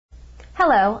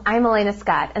Hello, I'm Elena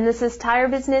Scott, and this is Tire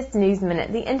Business News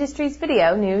Minute, the industry's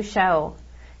video news show.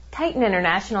 Titan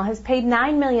International has paid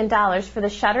 $9 million for the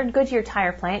shuttered Goodyear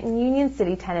tire plant in Union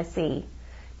City, Tennessee.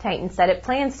 Titan said it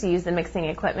plans to use the mixing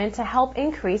equipment to help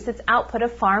increase its output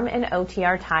of farm and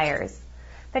OTR tires.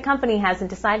 The company hasn't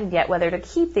decided yet whether to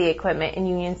keep the equipment in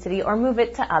Union City or move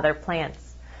it to other plants.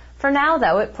 For now,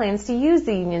 though, it plans to use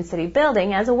the Union City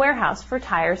building as a warehouse for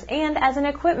tires and as an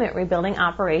equipment rebuilding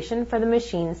operation for the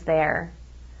machines there.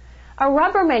 A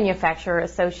Rubber Manufacturer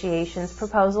Association's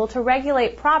proposal to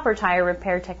regulate proper tire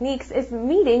repair techniques is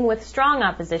meeting with strong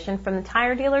opposition from the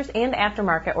tire dealers and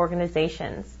aftermarket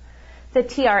organizations. The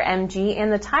TRMG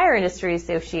and the Tire Industry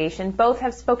Association both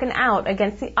have spoken out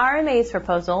against the RMA's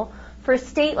proposal for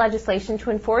state legislation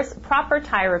to enforce proper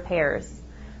tire repairs.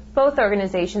 Both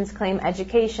organizations claim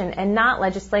education and not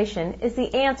legislation is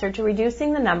the answer to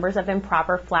reducing the numbers of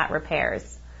improper flat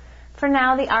repairs. For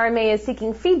now, the RMA is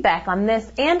seeking feedback on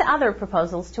this and other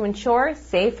proposals to ensure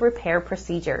safe repair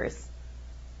procedures.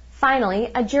 Finally,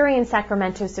 a jury in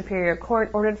Sacramento Superior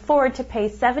Court ordered Ford to pay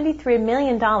 $73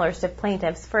 million to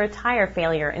plaintiffs for a tire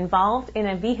failure involved in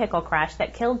a vehicle crash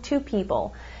that killed 2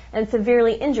 people and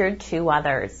severely injured 2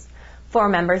 others. 4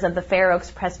 members of the Fair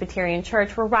Oaks Presbyterian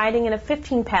Church were riding in a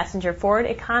 15-passenger Ford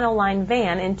Econoline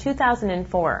van in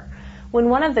 2004 when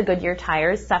one of the Goodyear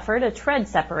tires suffered a tread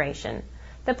separation.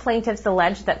 The plaintiffs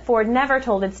alleged that Ford never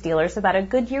told its dealers about a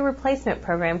Goodyear replacement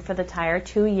program for the tire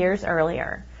 2 years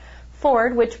earlier.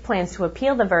 Ford, which plans to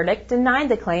appeal the verdict, denied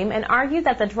the claim and argued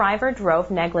that the driver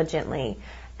drove negligently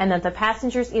and that the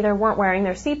passengers either weren't wearing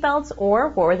their seatbelts or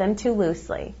wore them too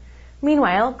loosely.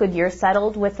 Meanwhile, Goodyear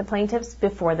settled with the plaintiffs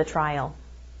before the trial.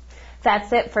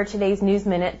 That's it for today's News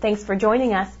Minute. Thanks for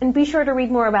joining us, and be sure to read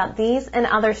more about these and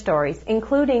other stories,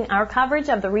 including our coverage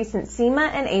of the recent SEMA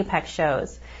and APEX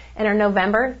shows in our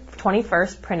November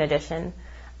 21st print edition.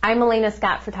 I'm Elena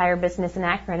Scott for Tire Business in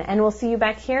Akron, and we'll see you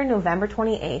back here November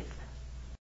 28th.